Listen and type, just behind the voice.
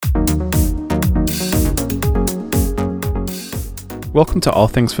Welcome to All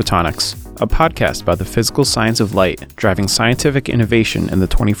Things Photonics, a podcast about the physical science of light driving scientific innovation in the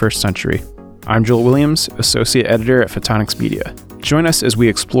 21st century. I'm Joel Williams, Associate Editor at Photonics Media. Join us as we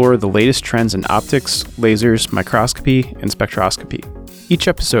explore the latest trends in optics, lasers, microscopy, and spectroscopy. Each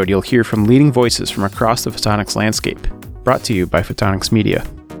episode you'll hear from leading voices from across the photonics landscape, brought to you by Photonics Media.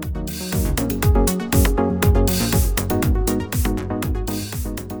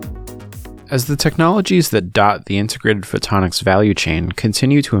 As the technologies that dot the integrated photonics value chain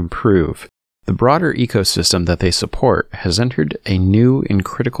continue to improve, the broader ecosystem that they support has entered a new and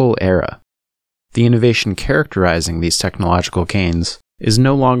critical era. The innovation characterizing these technological gains is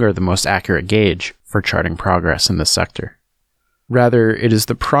no longer the most accurate gauge for charting progress in this sector. Rather, it is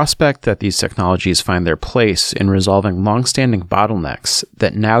the prospect that these technologies find their place in resolving long-standing bottlenecks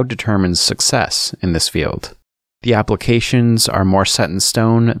that now determines success in this field. The applications are more set in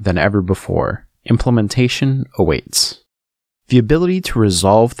stone than ever before. Implementation awaits. The ability to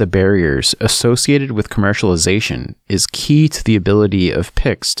resolve the barriers associated with commercialization is key to the ability of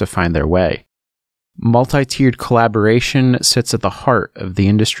PICs to find their way. Multi-tiered collaboration sits at the heart of the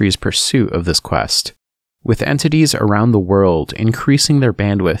industry's pursuit of this quest, with entities around the world increasing their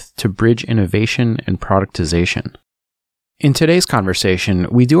bandwidth to bridge innovation and productization. In today's conversation,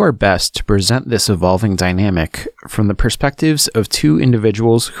 we do our best to present this evolving dynamic from the perspectives of two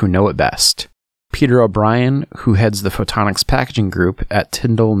individuals who know it best. Peter O'Brien, who heads the Photonics Packaging Group at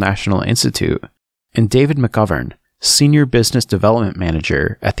Tyndall Institute, and David McGovern, Senior Business Development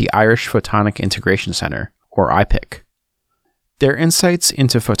Manager at the Irish Photonic Integration Centre, or IPIC. Their insights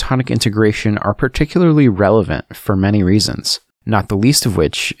into photonic integration are particularly relevant for many reasons, not the least of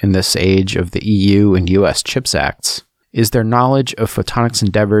which, in this age of the EU and US CHIPS Acts, is their knowledge of photonics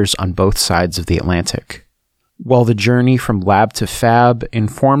endeavors on both sides of the Atlantic. While the journey from lab to fab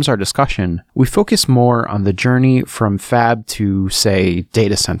informs our discussion, we focus more on the journey from fab to, say,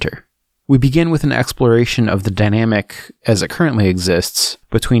 data center. We begin with an exploration of the dynamic, as it currently exists,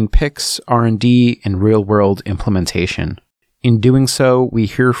 between PICs, R&D, and real-world implementation. In doing so, we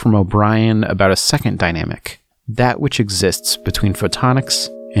hear from O'Brien about a second dynamic, that which exists between photonics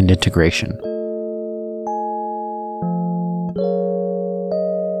and integration.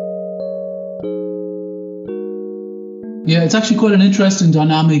 Yeah, it's actually quite an interesting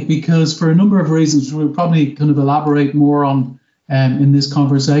dynamic because for a number of reasons we'll probably kind of elaborate more on in this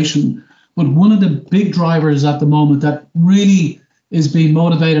conversation. But one of the big drivers at the moment that really is being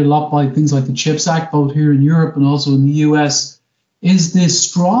motivated a lot by things like the CHIPS Act, both here in Europe and also in the US, is this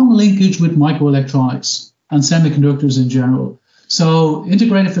strong linkage with microelectronics and semiconductors in general. So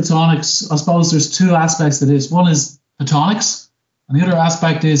integrated photonics, I suppose there's two aspects to this. One is photonics, and the other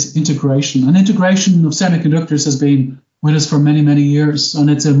aspect is integration. And integration of semiconductors has been with us for many, many years, and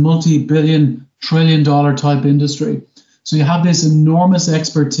it's a multi-billion, trillion-dollar type industry. So you have this enormous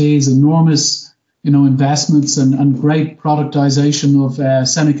expertise, enormous, investments and great productization of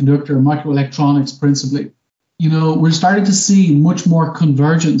semiconductor microelectronics principally. We're starting to see much more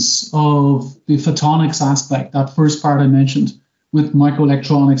convergence of the photonics aspect, that first part I mentioned, with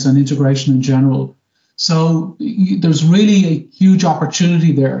microelectronics and integration in general. So there's really a huge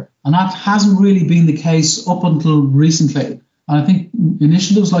opportunity there. And that hasn't really been the case up until recently. And I think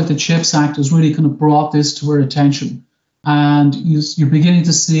initiatives like the CHIPS Act has really kind of brought this to our attention. And you're beginning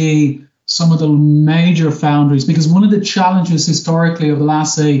to see some of the major foundries, because one of the challenges historically of the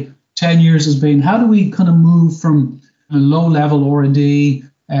last, say, 10 years has been how do we kind of move from low-level R&D,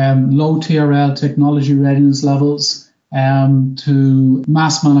 low TRL technology readiness levels to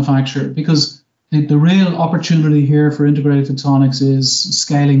mass manufacture? Because the real opportunity here for integrated photonics is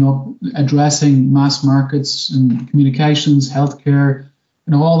scaling up, addressing mass markets in communications, healthcare,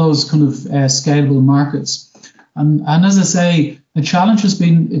 all those kind of scalable markets. And as I say, the challenge has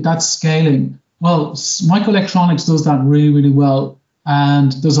been that scaling. Well, microelectronics does that really, really well.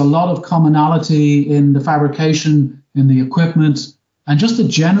 And there's a lot of commonality in the fabrication, in the equipment, and just the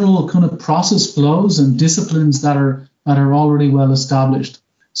general kind of process flows and disciplines that are already well established.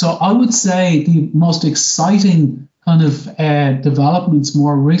 So I would say the most exciting kind of developments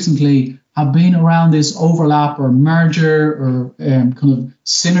more recently have been around this overlap or merger or kind of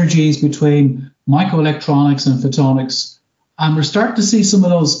synergies between microelectronics and photonics. And we're starting to see some of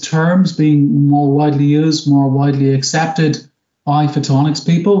those terms being more widely used, more widely accepted by photonics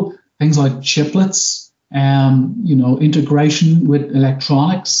people. Things like chiplets, integration with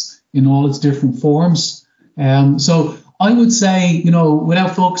electronics in all its different forms. So I would say,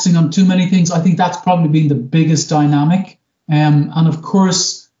 without focusing on too many things, I think that's probably been the biggest dynamic. And of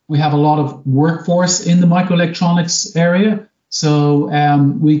course, we have a lot of workforce in the microelectronics area. So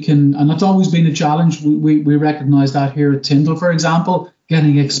we can, and that's always been a challenge. We recognize that here at Tyndall, for example,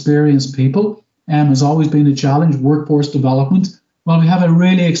 getting experienced people has always been a challenge. Workforce development. Well, we have a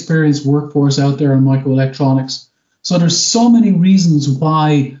really experienced workforce out there in microelectronics. So there's so many reasons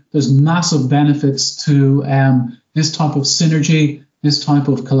why there's massive benefits to this type of synergy, this type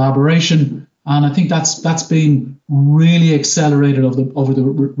of collaboration, and I think that's been really accelerated over the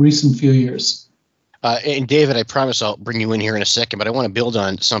recent few years. And David, I promise I'll bring you in here in a second, but I want to build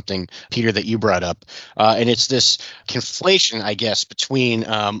on something, Peter, that you brought up. And it's this conflation, I guess, between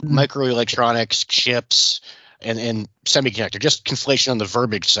microelectronics, chips, and semiconductor, just conflation on the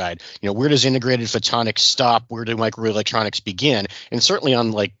verbiage side. Where does integrated photonics stop? Where do microelectronics begin? And certainly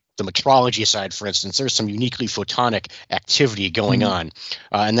on like the metrology side, for instance, there's some uniquely photonic activity going on,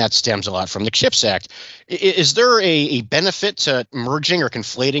 and that stems a lot from the CHIPS Act. Is there a benefit to merging or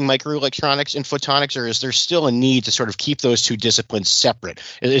conflating microelectronics and photonics, or is there still a need to sort of keep those two disciplines separate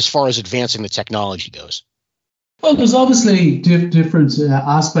as far as advancing the technology goes? Well, there's obviously different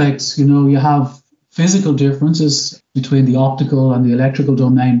aspects. You have physical differences between the optical and the electrical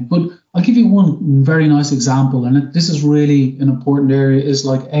domain, but I'll give you one very nice example, and this is really an important area, is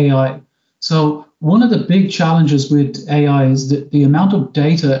like AI. So one of the big challenges with AI is the amount of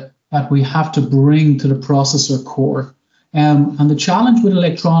data that we have to bring to the processor core. And the challenge with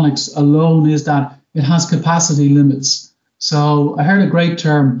electronics alone is that it has capacity limits. So I heard a great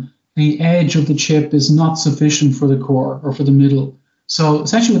term, the edge of the chip is not sufficient for the core or for the middle. So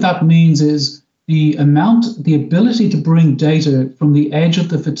essentially what that means is the ability to bring data from the edge of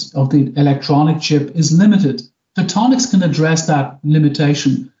the electronic chip is limited. Photonics can address that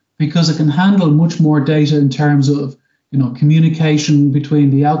limitation because it can handle much more data in terms of communication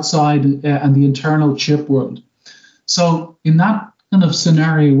between the outside and the internal chip world. So in that kind of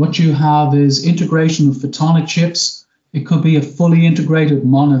scenario, what you have is integration of photonic chips. It could be a fully integrated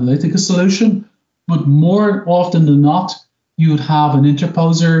monolithic solution, but more often than not, you would have an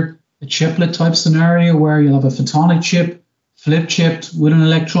interposer, a chiplet type scenario where you'll have a photonic chip flip chipped with an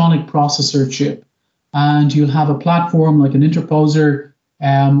electronic processor chip. And you'll have a platform like an interposer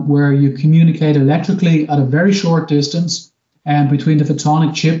where you communicate electrically at a very short distance between the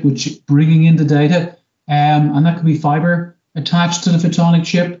photonic chip, which is bringing in the data, and that could be fiber attached to the photonic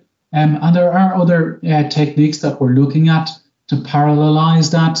chip. And there are other techniques that we're looking at to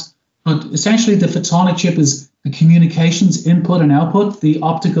parallelize that. But essentially, the photonic chip is the communications input and output, the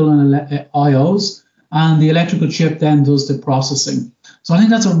optical and IOs, and the electrical chip then does the processing. So I think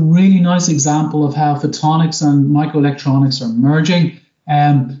that's a really nice example of how photonics and microelectronics are merging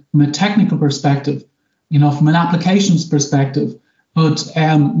from a technical perspective, from an applications perspective. But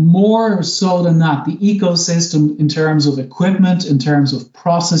more so than that, the ecosystem in terms of equipment, in terms of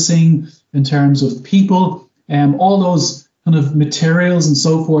processing, in terms of people, all those kind of materials and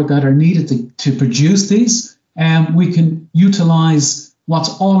so forth that are needed to produce these, we can utilize what's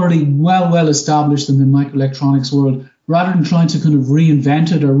already well established in the microelectronics world rather than trying to kind of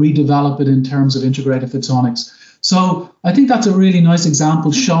reinvent it or redevelop it in terms of integrated photonics. So I think that's a really nice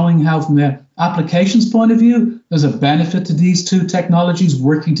example showing how from an applications point of view, there's a benefit to these two technologies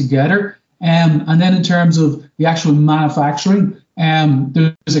working together. And then in terms of the actual manufacturing,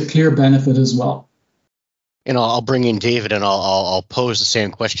 there's a clear benefit as well. And I'll bring in David, and I'll pose the same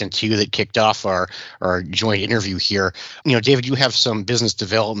question to you that kicked off our joint interview here. David, you have some business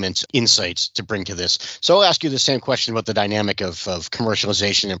development insights to bring to this. So I'll ask you the same question about the dynamic of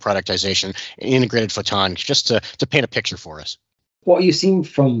commercialization and productization and integrated photonics, just to paint a picture for us. What you've seen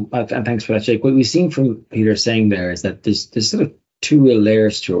from, and thanks for that, Jake, what we've seen from Peter saying there is that there's sort of two real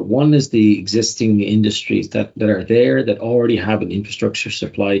layers to it. One is the existing industries that are there that already have an infrastructure,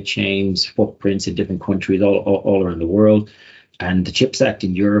 supply chains, footprints in different countries all around the world. And the CHIPS Act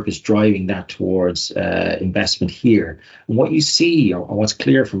in Europe is driving that towards investment here. And what you see, or what's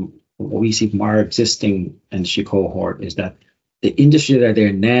clear from what we see from our existing industry cohort, is that the industry that are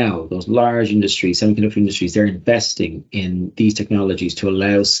there now, those large industries, semiconductor industries, they're investing in these technologies to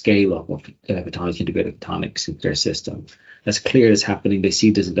allow scale up of photonics, integrated photonics into their system. That's clear it's happening. They see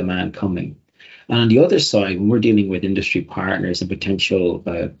there's a demand coming. And on the other side, when we're dealing with industry partners and potential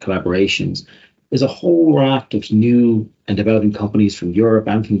collaborations, there's a whole raft of new and developing companies from Europe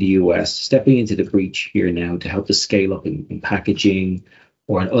and from the US stepping into the breach here now to help us scale up in packaging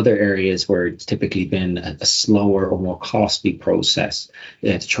or in other areas where it's typically been a slower or more costly process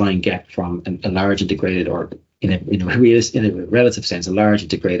to try and get from a large integrated, or in a relative sense, a large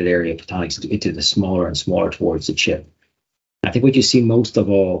integrated area of photonics into the smaller and smaller towards the chip. I think what you see most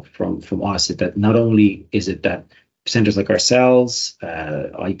of all from us is that not only is it that centers like ourselves,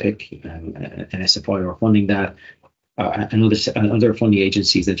 IPIC and SFI are funding that, and other funding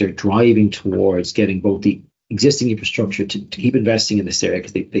agencies that are driving towards getting both the existing infrastructure to keep investing in this area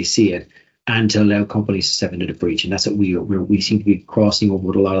because they see it, and to allow companies to step into the breach. And that's what we seem to be crossing over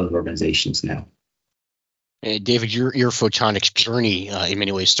with a lot of organizations now. David, your photonics journey in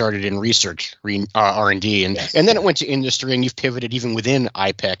many ways started in research, R&D, and then it went to industry, and you've pivoted even within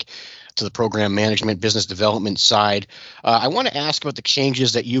IPIC to the program management, business development side. I want to ask about the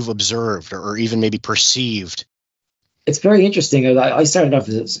changes that you've observed or even maybe perceived. It's very interesting. I started off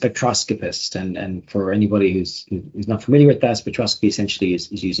as a spectroscopist, and for anybody who's not familiar with that, spectroscopy essentially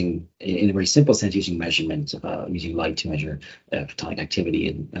is using, in a very simple sense, using measurements, using light to measure photonic activity.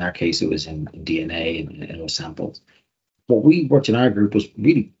 In our case, it was in DNA and it was samples. What we worked in our group was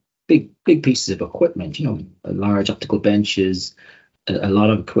really big pieces of equipment, large optical benches. A lot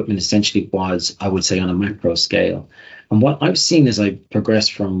of equipment essentially was, I would say, on a macro scale. And what I've seen as I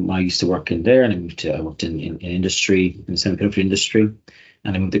progressed from, I used to work in there, and I worked in industry, in the semiconductor industry,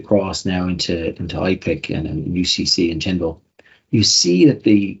 and I moved across now into IPIC and UCC and Tyndall. You see that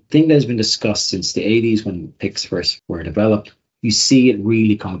the thing that has been discussed since the 80s when PICs first were developed, you see it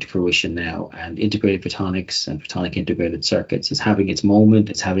really come to fruition now. And integrated photonics and photonic integrated circuits is having its moment.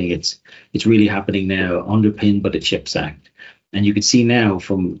 It's really happening now, underpinned by the CHIPS Act. And you can see now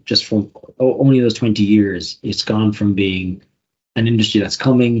from only those 20 years, it's gone from being an industry that's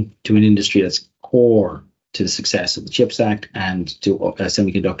coming to an industry that's core to the success of the CHIPS Act and to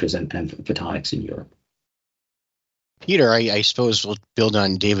semiconductors and photonics in Europe. Peter, I suppose we'll build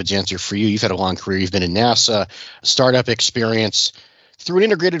on David's answer for you. You've had a long career. You've been in NASA, startup experience. Through an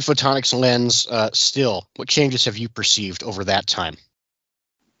integrated photonics lens, still, what changes have you perceived over that time?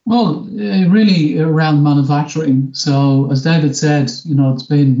 Well, really around manufacturing. So as David said, it's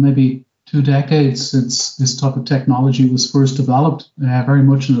been maybe 2 decades since this type of technology was first developed, very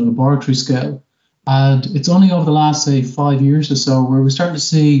much on a laboratory scale. And it's only over the last, say, 5 years or so where we're starting to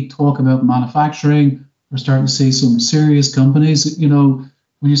see talk about manufacturing. We're starting to see some serious companies. When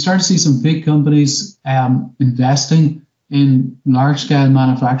you start to see some big companies investing in large-scale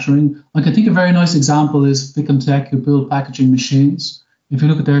manufacturing, like I think a very nice example is PIXAPP, who build packaging machines. If you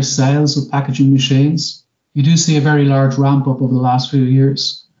look at their sales of packaging machines, you do see a very large ramp up over the last few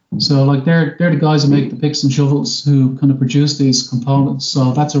years. So like they're the guys who make the picks and shovels who kind of produce these components.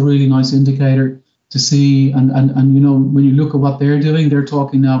 So that's a really nice indicator to see. And when you look at what they're doing, they're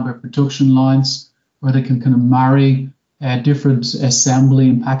talking now about production lines where they can kind of marry different assembly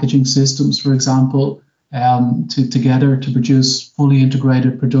and packaging systems, for example, together to produce fully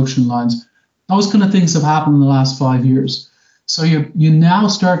integrated production lines. Those kind of things have happened in the last 5 years. So you now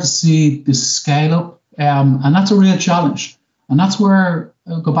start to see this scale up, and that's a real challenge. And that's where,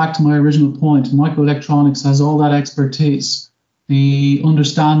 I'll go back to my original point, microelectronics has all that expertise, the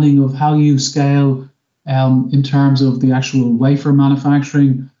understanding of how you scale in terms of the actual wafer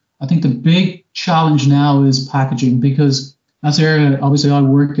manufacturing. I think the big challenge now is packaging, because that's the area obviously I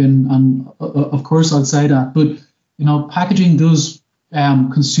work in, and of course I'd say that, but packaging does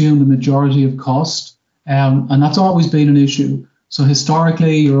consume the majority of cost. And that's always been an issue. So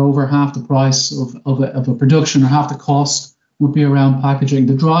historically, you're over half the price of a production, or half the cost would be around packaging.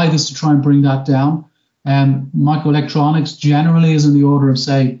 The drive is to try and bring that down. Microelectronics generally is in the order of,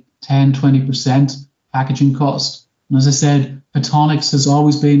 say, 10, 20% packaging cost. And as I said, photonics has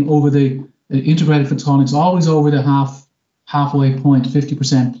always been integrated photonics, always over the halfway point,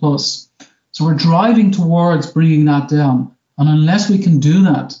 50% plus. So we're driving towards bringing that down. And unless we can do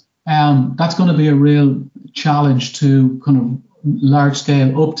that, that's going to be a real challenge to kind of large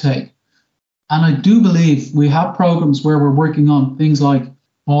scale uptake. And I do believe we have programs where we're working on things like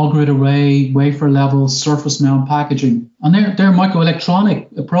ball grid array, wafer level, surface mount packaging, and they're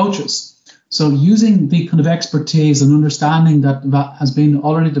microelectronic approaches. So using the kind of expertise and understanding that has been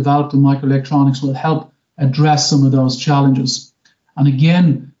already developed in microelectronics will help address some of those challenges. And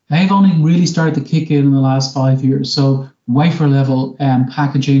again, they've only really started to kick in the last 5 years. So wafer level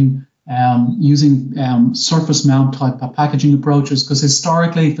packaging, using surface mount type of packaging approaches, because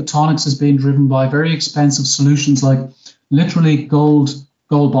historically photonics has been driven by very expensive solutions like literally gold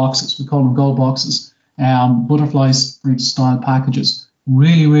boxes. We call them gold boxes, butterfly style packages.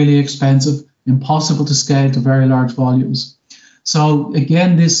 Really, really expensive, impossible to scale to very large volumes. So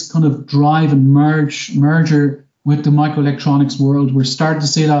again, this kind of drive and merger with the microelectronics world, we're starting to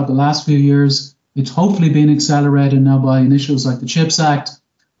see that the last few years. It's hopefully been accelerated now by initiatives like the CHIPS Act.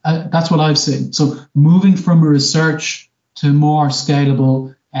 That's what I've seen. So moving from a research to more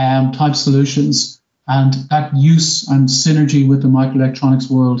scalable type solutions, and that use and synergy with the microelectronics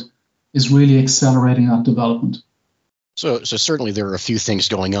world is really accelerating that development. So certainly there are a few things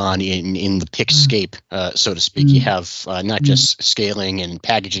going on in the PIXAPP, so to speak. You have not just scaling and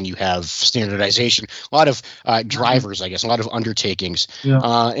packaging, you have standardization, a lot of drivers, I guess, a lot of undertakings.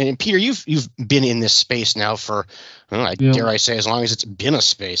 And Peter, you've been in this space now for, dare I say, as long as it's been a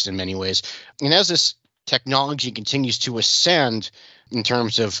space in many ways. And as this technology continues to ascend in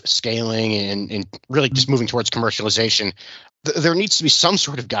terms of scaling and really just moving towards commercialization, there needs to be some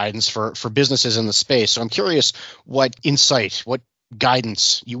sort of guidance for businesses in the space. So I'm curious what insight, what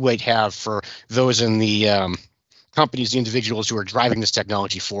guidance you might have for those in the companies, the individuals who are driving this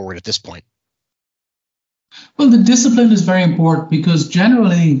technology forward at this point. Well, the discipline is very important because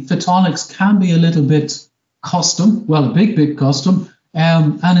generally photonics can be a little bit custom, well, a big custom,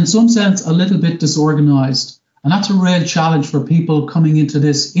 and in some sense a little bit disorganized. And that's a real challenge for people coming into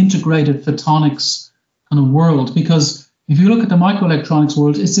this integrated photonics kind of world, because if you look at the microelectronics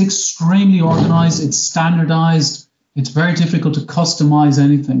world, it's extremely organized, it's standardized, it's very difficult to customize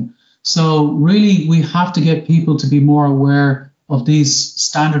anything. So really, we have to get people to be more aware of these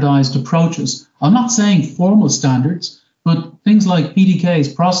standardized approaches. I'm not saying formal standards, but things like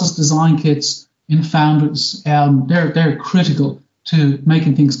PDKs, process design kits in foundries, they're critical to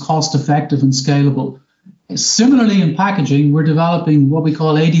making things cost effective and scalable. Similarly, in packaging, we're developing what we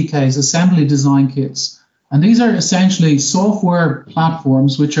call ADKs, assembly design kits. And these are essentially software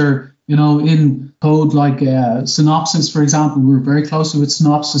platforms which are, in code like Synopsys, for example. We're very closely with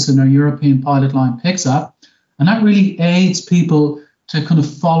Synopsys in our European pilot line PIXAPP. And that really aids people to kind of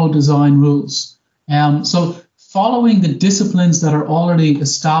follow design rules. So following the disciplines that are already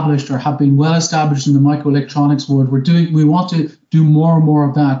established or have been well established in the microelectronics world, we want to do more and more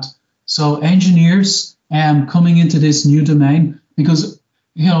of that. So engineers coming into this new domain, because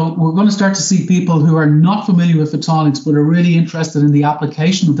we're going to start to see people who are not familiar with photonics but are really interested in the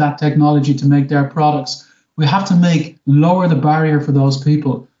application of that technology to make their products. We have to lower the barrier for those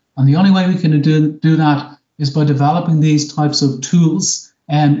people. And the only way we can do that is by developing these types of tools,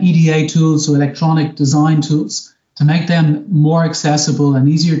 EDA tools, so electronic design tools, to make them more accessible and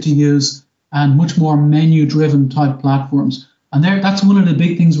easier to use and much more menu-driven type platforms. And that's one of the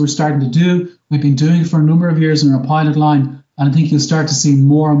big things we're starting to do. We've been doing it for a number of years in our pilot line, and I think you'll start to see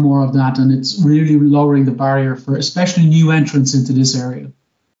more and more of that, and it's really lowering the barrier for especially new entrants into this area.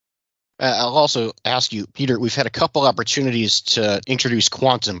 I'll also ask you, Peter, we've had a couple opportunities to introduce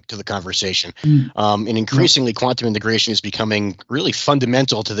quantum to the conversation. And increasingly, quantum integration is becoming really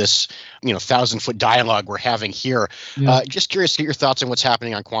fundamental to this 1,000-foot dialogue we're having here. Just curious to get your thoughts on what's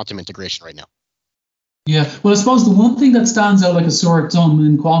happening on quantum integration right now. Yeah, well, I suppose the one thing that stands out like a sore thumb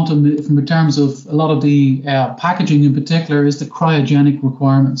in quantum from in terms of a lot of the packaging in particular is the cryogenic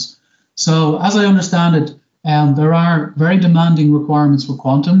requirements. So as I understand it, there are very demanding requirements for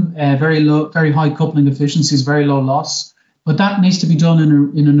quantum, very high coupling efficiencies, very low loss, but that needs to be done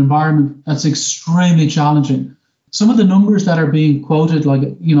in an environment that's extremely challenging. Some of the numbers that are being quoted, like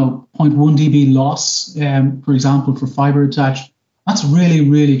 0.1 dB loss, for example, for fiber attach, that's a really,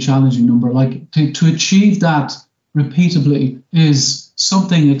 really challenging number. Like to achieve that repeatably is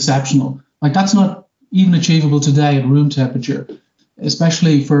something exceptional. Like that's not even achievable today at room temperature,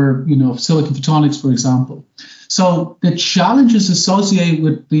 especially for silicon photonics, for example. So the challenges associated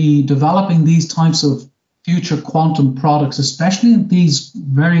with developing these types of future quantum products, especially in these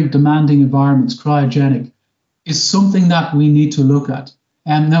very demanding environments, cryogenic, is something that we need to look at.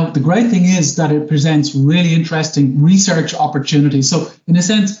 And now the great thing is that it presents really interesting research opportunities. So in a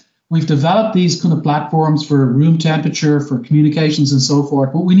sense, we've developed these kind of platforms for room temperature, for communications and so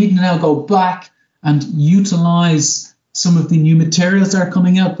forth, but we need to now go back and utilize some of the new materials that are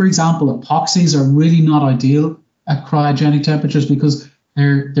coming out. For example, epoxies are really not ideal at cryogenic temperatures because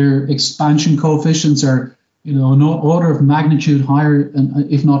their expansion coefficients are an order of magnitude higher,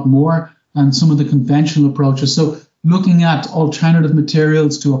 if not more, than some of the conventional approaches. So looking at alternative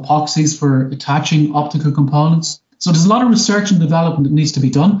materials to epoxies for attaching optical components. So there's a lot of research and development that needs to be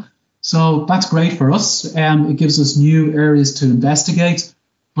done. So that's great for us. It gives us new areas to investigate,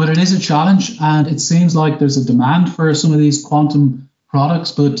 but it is a challenge, and it seems like there's a demand for some of these quantum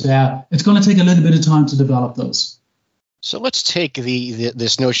products, but it's going to take a little bit of time to develop those. So let's take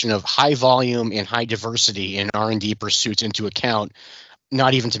this notion of high volume and high diversity in R&D pursuits into account,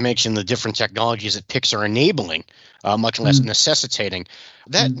 not even to mention the different technologies that PICs are enabling, much less necessitating.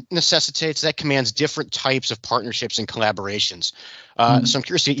 That commands different types of partnerships and collaborations. So I'm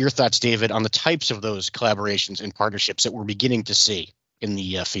curious to get your thoughts, David, on the types of those collaborations and partnerships that we're beginning to see in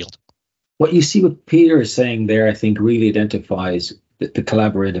the field. What you see what Peter is saying there, I think, really identifies the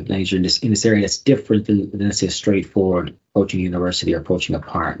collaborative nature in this area that's different than, let's say, a straightforward approaching a university or approaching a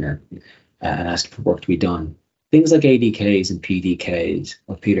partner and asking for work to be done. things like ADKs and PDKs,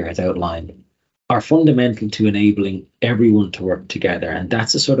 what Peter has outlined, are fundamental to enabling everyone to work together. And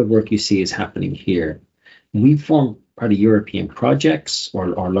that's the sort of work you see is happening here. We form part of European projects or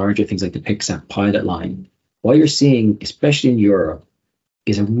larger things like the PIXAPP pilot line. What you're seeing, especially in Europe,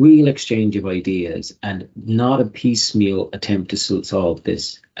 is a real exchange of ideas and not a piecemeal attempt to solve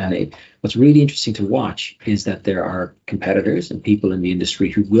this. And what's really interesting to watch is that there are competitors and people in the industry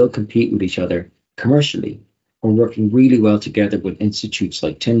who will compete with each other commercially. We're working really well together with institutes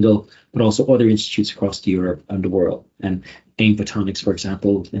like Tyndall, but also other institutes across Europe and the world. And Things Photonics, for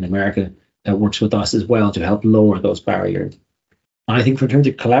example, in America, works with us as well to help lower those barriers. And I think for terms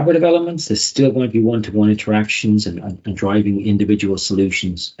of collaborative elements, there's still going to be one-to-one interactions and driving individual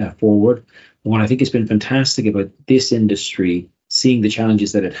solutions forward. What I think has been fantastic about this industry, seeing the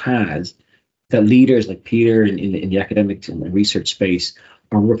challenges that it has, that leaders like Peter in the academic and research space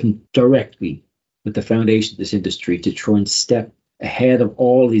are working directly with the foundation of this industry to try and step ahead of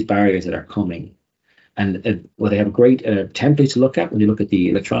all these barriers that are coming. And they have a great template to look at when you look at the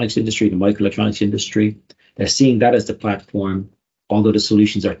electronics industry, the microelectronics industry. They're seeing that as the platform, although the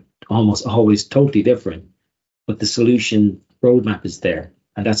solutions are almost always totally different. But the solution roadmap is there.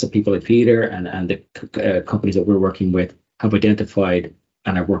 And that's what people like Peter and the companies that we're working with have identified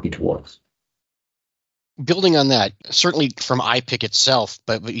and are working towards. Building on that, certainly from IPIC itself,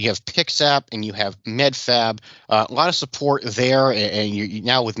 but you have PIXAPP and you have Medphab, a lot of support there. And you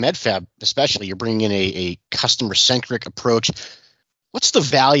now with Medphab, especially, you're bringing in a customer-centric approach. What's the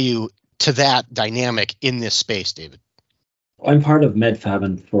value to that dynamic in this space, David? I'm part of Medphab,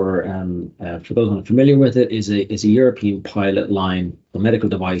 and for those who are familiar with it, is a European pilot line for medical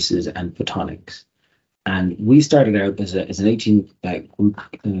devices and photonics. And we started out as an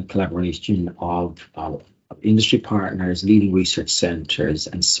 18-group collaboration of industry partners, leading research centers,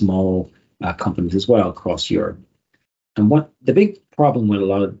 and small companies as well across Europe. And what the big problem with a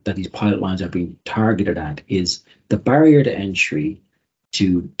lot of that these pilot lines are being targeted at is the barrier to entry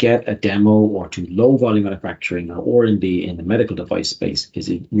to get a demo or to low volume manufacturing or in the medical device space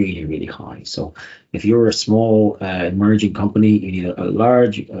is really, really high. So if you're a small emerging company, you need a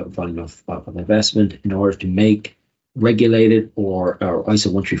large volume of investment in order to make regulated or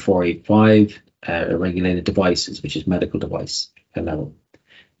ISO 13485 regulated devices, which is medical device level.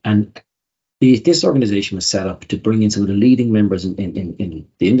 And this organization was set up to bring in some of the leading members in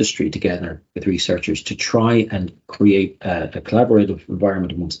the industry together with researchers to try and create a collaborative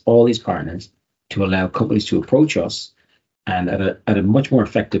environment amongst all these partners to allow companies to approach us and at a much more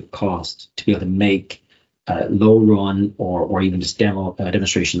effective cost to be able to make low run or even just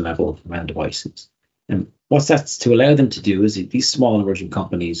demonstration level around devices. And what that's to allow them to do is these small emerging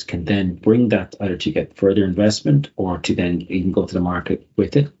companies can then bring that either to get further investment or to then even go to the market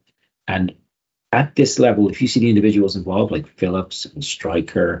with it. And at this level, if you see the individuals involved, like Philips and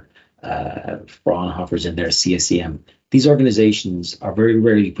Stryker, Fraunhofer's in there, CSEM, these organizations are very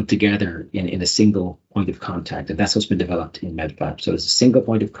rarely put together in a single point of contact. And that's what's been developed in Medphab. So it's a single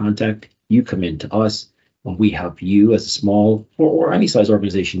point of contact. You come in to us, and we help you as a small or any size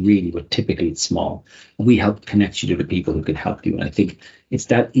organization, really, but typically it's small. And we help connect you to the people who can help you. And I think it's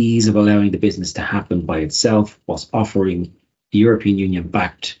that ease of allowing the business to happen by itself whilst offering the European Union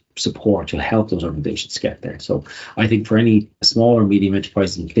backed support to help those organizations get there. So I think for any small or medium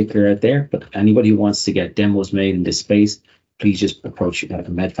enterprises in particular out there, but anybody who wants to get demos made in this space, please just approach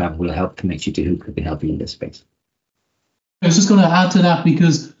Medphab. We'll help connect you to who could be helping you in this space. I was just going to add to that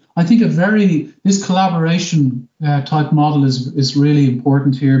because I think this collaboration type model is really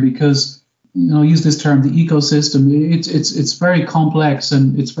important here because, I use this term, the ecosystem, it's very complex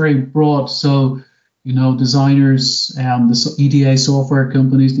and it's very broad. So designers, the EDA software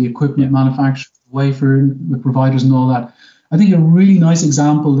companies, the equipment manufacturers, wafer providers and all that. I think a really nice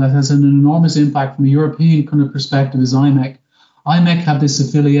example that has an enormous impact from a European kind of perspective is IMEC. IMEC have this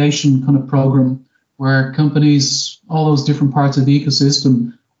affiliation kind of program where companies, all those different parts of the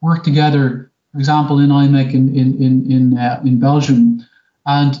ecosystem work together, for example, in IMEC in Belgium.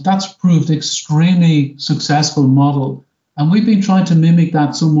 And that's proved extremely successful model. And we've been trying to mimic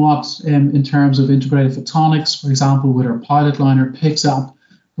that somewhat in terms of integrated photonics, for example, with our pilot line or PIXAPP,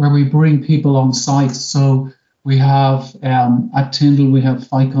 where we bring people on site. So we have at Tyndall, we have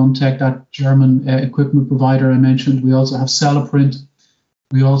Photonics, that German equipment provider I mentioned. We also have Celloprint.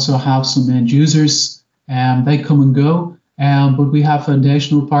 We also have some end users. They come and go, but we have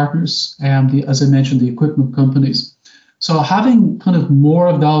foundational partners, as I mentioned, the equipment companies. So having kind of more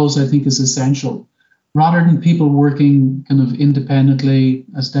of those, I think, is essential. Rather than people working kind of independently,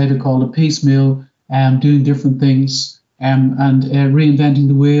 as David called it, piecemeal, doing different things and reinventing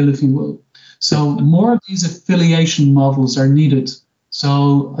the wheel, if you will. So more of these affiliation models are needed.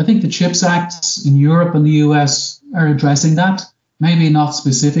 So I think the CHIPS Acts in Europe and the US are addressing that. Maybe not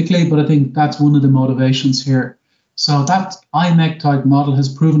specifically, but I think that's one of the motivations here. So that IMEC type model has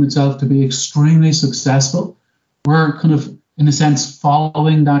proven itself to be extremely successful. We're kind of, in a sense,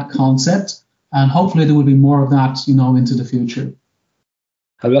 following that concept, and hopefully there will be more of that, into the future.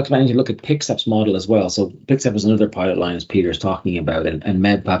 I would recommend you look at PIXAPP's model as well. So PIXAPP is another pilot line, as Peter's talking about, and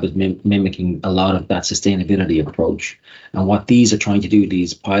Medphab is mimicking a lot of that sustainability approach. And what these are trying to do,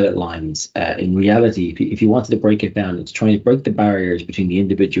 these pilot lines, in reality, if you wanted to break it down, it's trying to break the barriers between the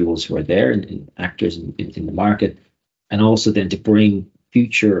individuals who are there and actors in the market, and also then to bring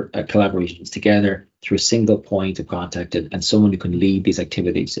future collaborations together through a single point of contact and someone who can lead these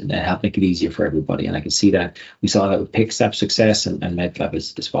activities and help make it easier for everybody. And I can see that we saw that with PIXAPP success, and Medphab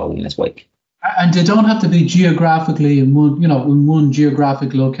is following in its wake. And they don't have to be geographically in one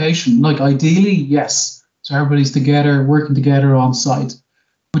geographic location. Like ideally, yes, so everybody's together, working together on site.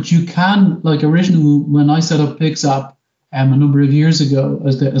 But you can, like originally when I set up PIXAPP a number of years ago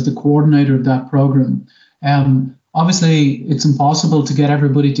as the coordinator of that program, obviously, it's impossible to get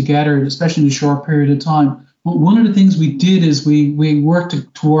everybody together, especially in a short period of time. But one of the things we did is we worked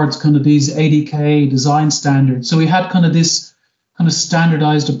towards kind of these 80K design standards. So we had kind of this kind of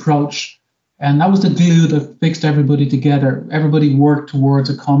standardized approach. And that was the glue that fixed everybody together. Everybody worked towards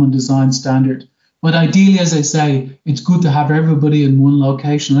a common design standard. But ideally, as I say, it's good to have everybody in one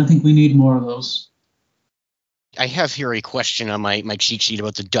location. I think we need more of those. I have here a question on my cheat sheet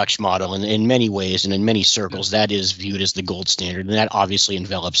about the Dutch model, and in many ways and in many circles, that is viewed as the gold standard, and that obviously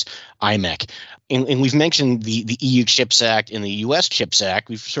envelops IMEC. And we've mentioned the EU CHIPS Act and the US CHIPS Act.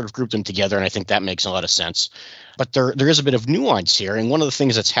 We've sort of grouped them together, and I think that makes a lot of sense. But there is a bit of nuance here, and one of the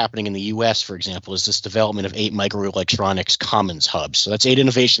things that's happening in the US, for example, is this development of 8 microelectronics commons hubs. So that's 8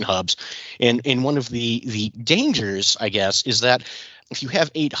 innovation hubs. And one of the dangers, I guess, is that if you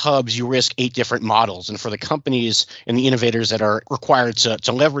have 8 hubs, you risk 8 different models. And for the companies and the innovators that are required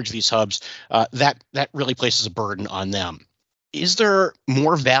to leverage these hubs, that really places a burden on them. Is there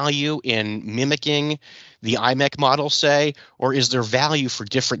more value in mimicking the IMEC model, say, or is there value for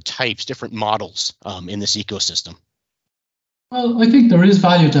different types, different models in this ecosystem? Well, I think there is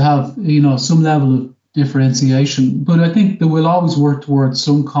value to have, some level of differentiation, but I think that we'll always work towards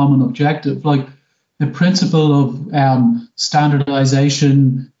some common objective. Like the principle of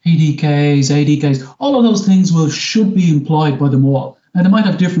standardization, PDKs, ADKs, all of those things should be employed by them all. And they might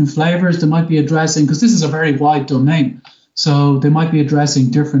have different flavors. They might be addressing, because this is a very wide domain. So they might be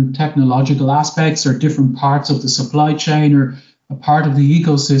addressing different technological aspects or different parts of the supply chain or a part of the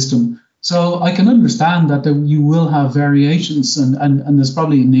ecosystem. So I can understand that you will have variations and there's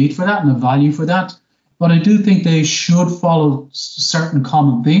probably a need for that and a value for that. But I do think they should follow certain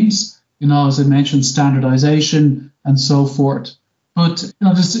common themes, as I mentioned, standardization and so forth. But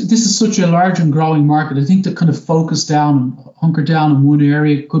this is such a large and growing market. I think to kind of focus down and hunker down in one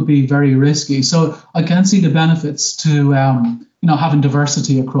area could be very risky. So I can see the benefits to having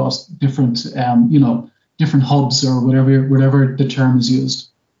diversity across different different hubs or whatever the term is used.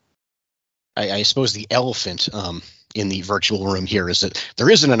 I suppose the elephant in the virtual room here is that there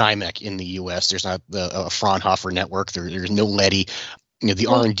isn't an IMEC in the U.S. There's not a Fraunhofer network. There's no LEDI. The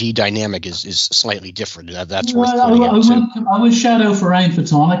R&D dynamic is slightly different. That's worth pointing out too. I would shout out for Irish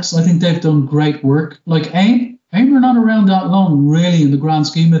Photonics. I think they've done great work. Like AIM are not around that long, really, in the grand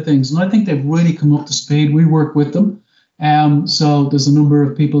scheme of things. And I think they've really come up to speed. We work with them. So there's a number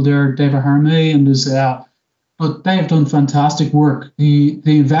of people there, David Harmey, and but they've done fantastic work. The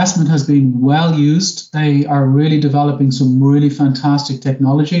investment has been well used. They are really developing some really fantastic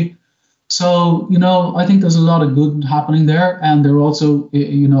technology. So, I think there's a lot of good happening there, and they're also,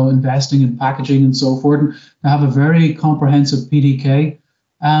 investing in packaging and so forth. And they have a very comprehensive PDK,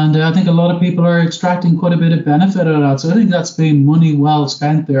 and I think a lot of people are extracting quite a bit of benefit out of that. So I think that's been money well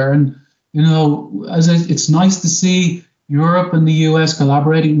spent there. And, it's nice to see Europe and the US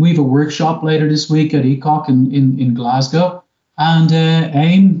collaborating. We have a workshop later this week at ECOC in Glasgow, and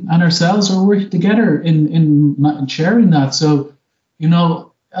AIM and ourselves are working together in sharing that. So,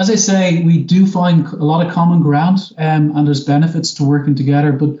 as I say, we do find a lot of common ground, and there's benefits to working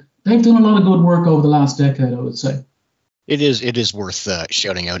together, but they've done a lot of good work over the last decade, I would say. It is worth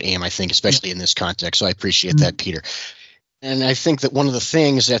shouting out AIM, I think, especially in this context. So I appreciate that, Peter. And I think that one of the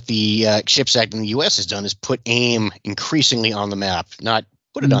things that the CHIPS Act in the U.S. has done is put AIM increasingly on the map, not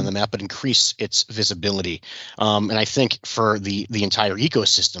put it on the map, but increase its visibility. And I think for the entire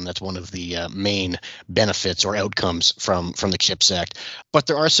ecosystem, that's one of the main benefits or outcomes from the CHIPS Act. But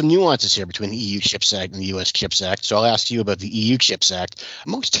there are some nuances here between the EU CHIPS Act and the US CHIPS Act. So I'll ask you about the EU CHIPS Act.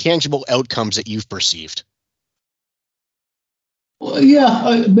 Most tangible outcomes that you've perceived? Well,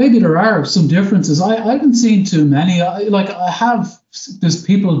 yeah, maybe there are some differences. I haven't seen too many. There's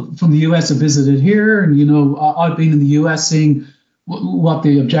people from the US have visited here, and I've been in the US seeing what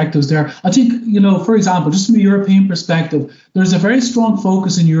the objectives there. I think, for example, just from a European perspective, there's a very strong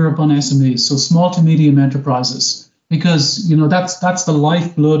focus in Europe on SMEs, so small to medium enterprises, because that's the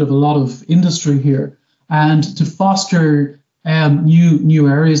lifeblood of a lot of industry here, and to foster new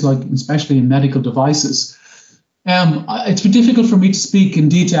areas, like especially in medical devices. It's been difficult for me to speak in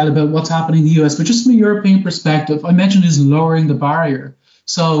detail about what's happening in the US, but just from a European perspective, I mentioned is lowering the barrier.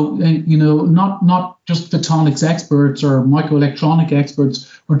 So, not just photonics experts or microelectronic experts.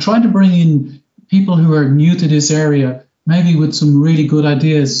 We're trying to bring in people who are new to this area, maybe with some really good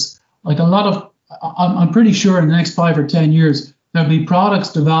ideas. Like I'm pretty sure in the next 5 or 10 years, there'll be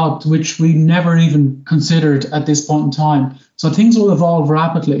products developed which we never even considered at this point in time. So things will evolve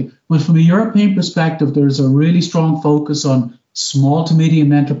rapidly. But from a European perspective, there's a really strong focus on small to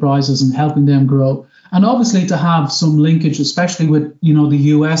medium enterprises and helping them grow. And obviously to have some linkage, especially with, the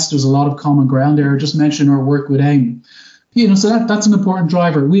US, there's a lot of common ground there. I just mentioned our work with AIM. So that's an important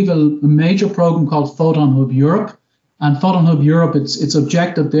driver. We have a major program called Photon Hub Europe. And Photon Hub Europe, its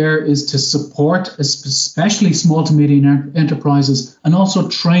objective there is to support especially small to medium enterprises and also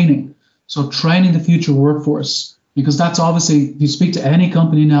training. So training the future workforce, because that's obviously, if you speak to any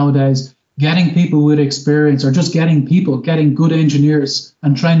company nowadays, getting people with experience or just getting good engineers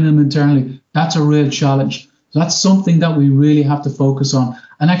and training them internally, that's a real challenge. So that's something that we really have to focus on.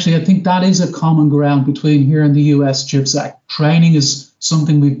 And actually, I think that is a common ground between here and the US CHIPS Act. Training is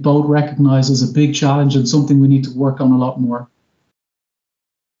something we both recognize as a big challenge and something we need to work on a lot more.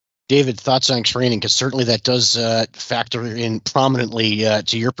 David, thoughts on training? Because certainly that does factor in prominently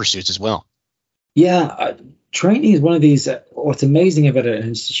to your pursuits as well. Yeah, training is one of these. What's amazing about an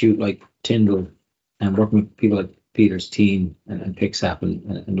institute like Tyndall and working with people like Peter's team and PIXAPP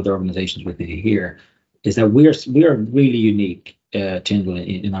and other organizations within here is that we are really unique, Tyndall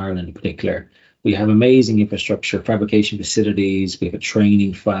in Ireland in particular. We have amazing infrastructure, fabrication facilities, we have a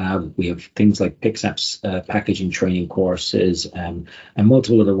training fab, we have things like PIXAPP's packaging training courses, and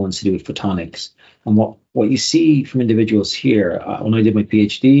multiple other ones to do with photonics. And what you see from individuals here, when I did my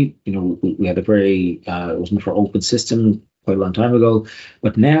PhD, we had a very, it was meant for open system quite a long time ago,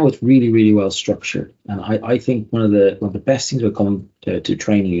 but now it's really, really well structured. And I think one of the best things about coming to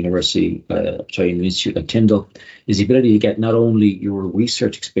training university, an institute like Tyndall, is the ability to get not only your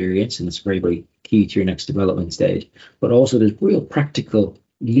research experience, and it's very, very key to your next development stage, but also there's real practical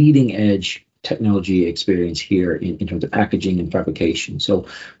leading edge technology experience here in terms of packaging and fabrication. So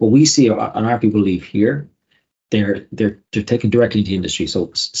what we see on our people leave here, they're taken directly into industry. So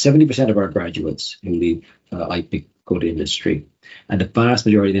 70% of our graduates who leave IPIC go to industry, and the vast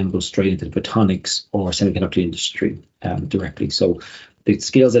majority of them go straight into the photonics or semiconductor industry directly. So the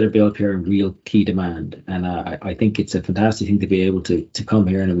skills that are built here are in real key demand, and I think it's a fantastic thing to be able to come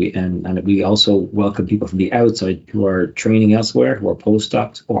here, and we also welcome people from the outside who are training elsewhere, who are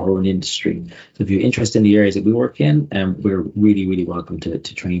postdocs or who are in industry. So if you're interested in the areas that we work in, we're really, really welcome to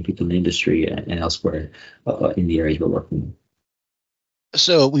train people in the industry and elsewhere in the areas we're working in.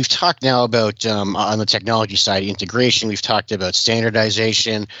 So we've talked now about, on the technology side, integration. We've talked about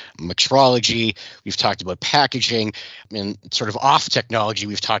standardization, metrology. We've talked about packaging, and sort of off technology.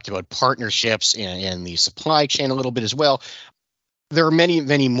 We've talked about partnerships and the supply chain a little bit as well. There are many,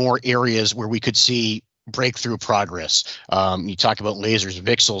 many more areas where we could see breakthrough progress. You talk about lasers,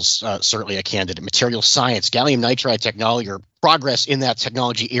 VCSELs, certainly a candidate. Material science, gallium nitride technology, or progress in that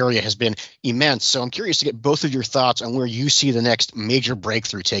technology area has been immense. So I'm curious to get both of your thoughts on where you see the next major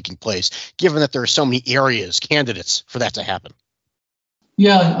breakthrough taking place, given that there are so many areas, candidates for that to happen.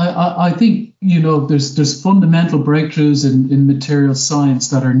 Yeah, I think, there's fundamental breakthroughs in material science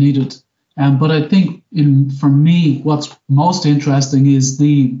that are needed. But I think for me, what's most interesting is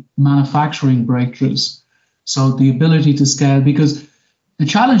the manufacturing breakthroughs. So the ability to scale, because the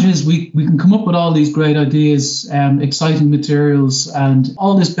challenge is we can come up with all these great ideas, exciting materials, and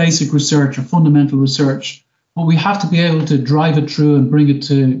all this basic research or fundamental research, but we have to be able to drive it through and bring it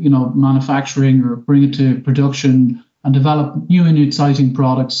to, manufacturing or bring it to production and develop new and exciting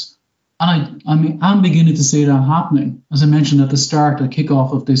products. And I'm beginning to see that happening, as I mentioned at the start, the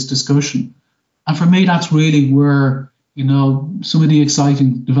kickoff of this discussion. And for me, that's really where, some of the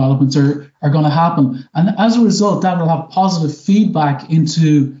exciting developments are going to happen. And as a result, that will have positive feedback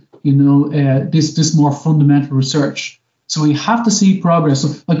into, this more fundamental research. So we have to see progress.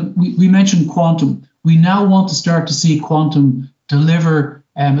 So like we mentioned quantum. We now want to start to see quantum deliver,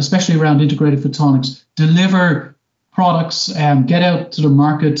 especially around integrated photonics, deliver products, get out to the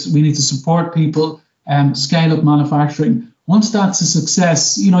market. We need to support people, scale up manufacturing. Once that's a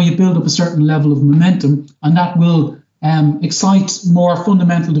success, you build up a certain level of momentum, and that will excite more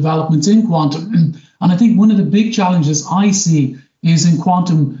fundamental developments in quantum. And I think one of the big challenges I see is in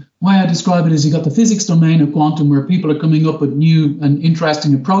quantum. The way I describe it is you got the physics domain of quantum, where people are coming up with new and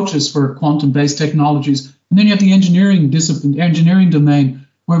interesting approaches for quantum-based technologies. And then you have the engineering domain,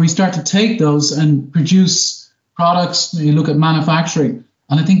 where we start to take those and produce products. You look at manufacturing.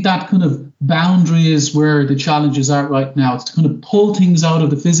 And I think that kind of boundary is where the challenges are right now. It's to kind of pull things out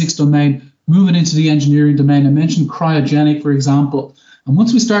of the physics domain, move it into the engineering domain. I mentioned cryogenic, for example. And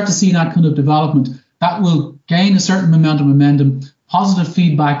once we start to see that kind of development, that will gain a certain amount of momentum, positive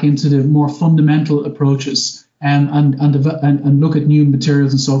feedback into the more fundamental approaches, and look at new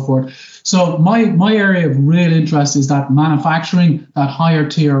materials and so forth. So my area of real interest is that manufacturing, that higher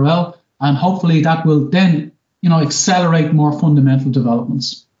TRL, and hopefully that will then accelerate more fundamental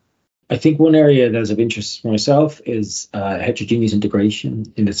developments. I think one area that's of interest for myself is heterogeneous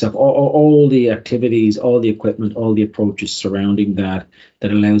integration in itself. All the activities, all the equipment, all the approaches surrounding that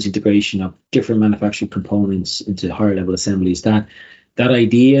allows integration of different manufacturing components into higher level assemblies. That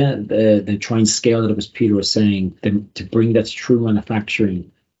idea, the try and scale that, as Peter was saying, to bring that to true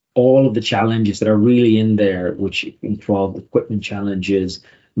manufacturing, all of the challenges that are really in there, which involve equipment challenges,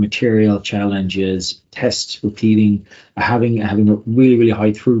 material challenges, tests repeating, having a really, really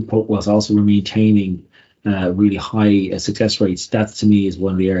high throughput whilst also maintaining really high success rates. That to me is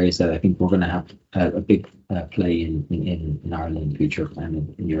one of the areas that I think we're going to have a big play in Ireland in the future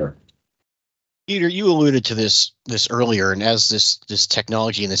and in Europe. Peter, you alluded to this earlier, and as this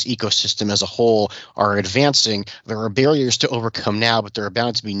technology and this ecosystem as a whole are advancing, there are barriers to overcome now, but there are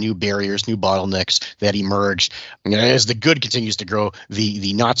bound to be new barriers, new bottlenecks that emerge. And as the good continues to grow,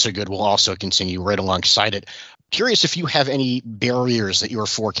 the not so good will also continue right alongside it. Curious if you have any barriers that you are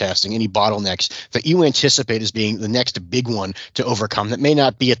forecasting, any bottlenecks that you anticipate as being the next big one to overcome that may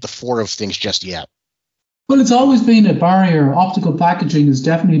not be at the fore of things just yet. Well, it's always been a barrier. Optical packaging has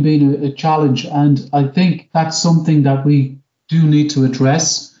definitely been a challenge, and I think that's something that we do need to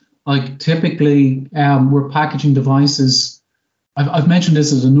address. Like typically, we're packaging devices. I've mentioned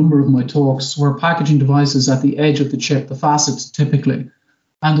this at a number of my talks. We're packaging devices at the edge of the chip, the facets typically,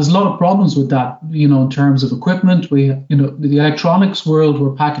 and there's a lot of problems with that. In terms of equipment, the electronics world,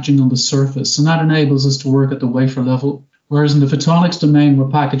 we're packaging on the surface, and that enables us to work at the wafer level. Whereas in the photonics domain, we're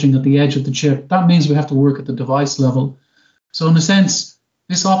packaging at the edge of the chip. That means we have to work at the device level. So in a sense,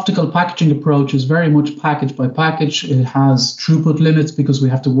 this optical packaging approach is very much package by package. It has throughput limits because we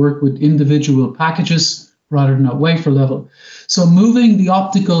have to work with individual packages rather than at wafer level. So moving the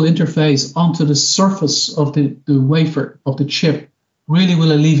optical interface onto the surface of the wafer, of the chip, really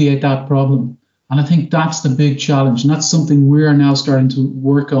will alleviate that problem. And I think that's the big challenge. And that's something we're now starting to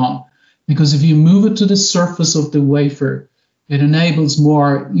work on. Because if you move it to the surface of the wafer, it enables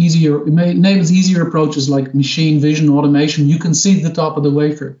easier approaches like machine vision automation. You can see the top of the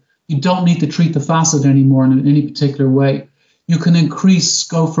wafer. You don't need to treat the facet anymore in any particular way. You can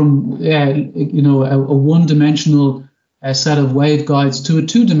go from a one-dimensional set of waveguides to a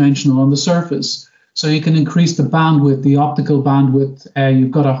two-dimensional on the surface. So you can increase the bandwidth, the optical bandwidth.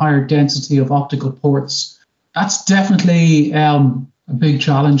 You've got a higher density of optical ports. That's definitely a big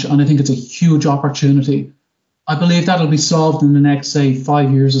challenge, and I think it's a huge opportunity. I believe that'll be solved in the next, say,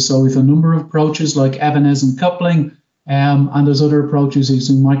 5 years or so with a number of approaches like evanescent coupling, and there's other approaches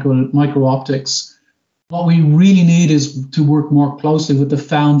using micro optics. What we really need is to work more closely with the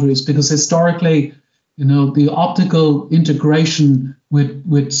foundries, because historically, the optical integration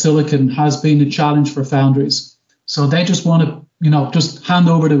with silicon has been a challenge for foundries. So they just want to just hand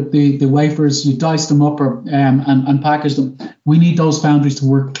over the wafers, you dice them up and package them. We need those foundries to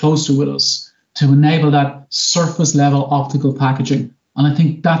work closer with us to enable that surface level optical packaging. And I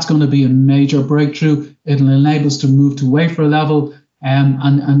think that's going to be a major breakthrough. It'll enable us to move to wafer level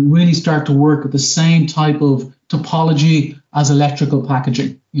and really start to work at the same type of topology as electrical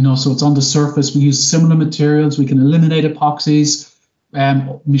packaging. So it's on the surface. We use similar materials. We can eliminate epoxies.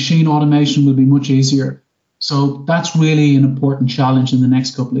 Machine automation will be much easier. So that's really an important challenge in the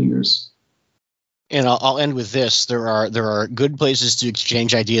next couple of years. And I'll end with this. There are good places to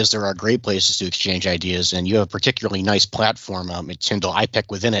exchange ideas. There are great places to exchange ideas. And you have a particularly nice platform at Tyndall, IPIC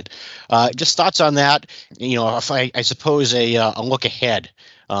within it. Just thoughts on that. If I suppose a look ahead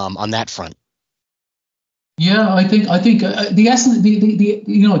on that front. Yeah, I think the essence,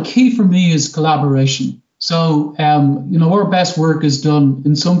 the key for me is collaboration. So, our best work is done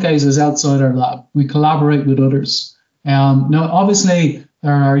in some cases outside our lab. We collaborate with others. Now, obviously,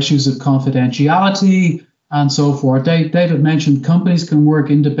 there are issues of confidentiality and so forth. David mentioned companies can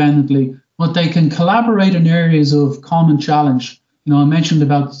work independently, but they can collaborate in areas of common challenge. I mentioned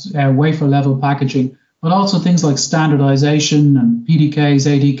about wafer level packaging, but also things like standardization and PDKs,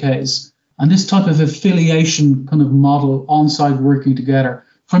 ADKs, and this type of affiliation kind of model, on-site working together.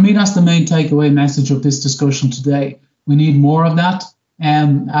 For me, that's the main takeaway message of this discussion today. We need more of that.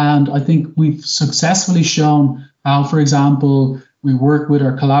 And I think we've successfully shown how, for example, we work with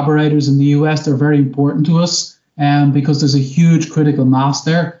our collaborators in the US. They're very important to us because there's a huge critical mass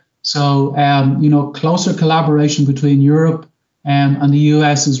there. So, closer collaboration between Europe and the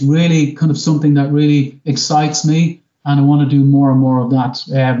US is really kind of something that really excites me. And I want to do more and more of that.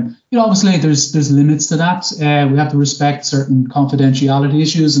 Obviously, there's limits to that. We have to respect certain confidentiality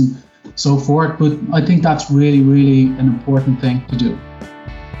issues and so forth. But I think that's really, really an important thing to do.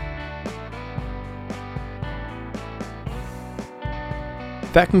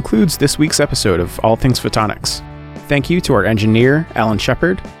 That concludes this week's episode of All Things Photonics. Thank you to our engineer, Alan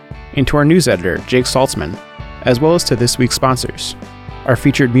Shepard, and to our news editor, Jake Saltzman, as well as to this week's sponsors. Our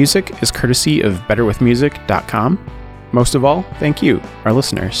featured music is courtesy of betterwithmusic.com. Most of all, thank you, our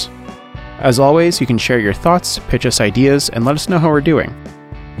listeners. As always, you can share your thoughts, pitch us ideas, and let us know how we're doing.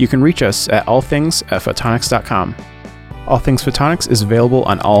 You can reach us at allthings@photonics.com. All Things Photonics is available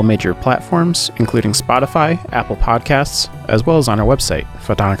on all major platforms, including Spotify, Apple Podcasts, as well as on our website,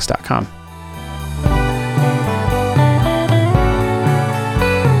 photonics.com.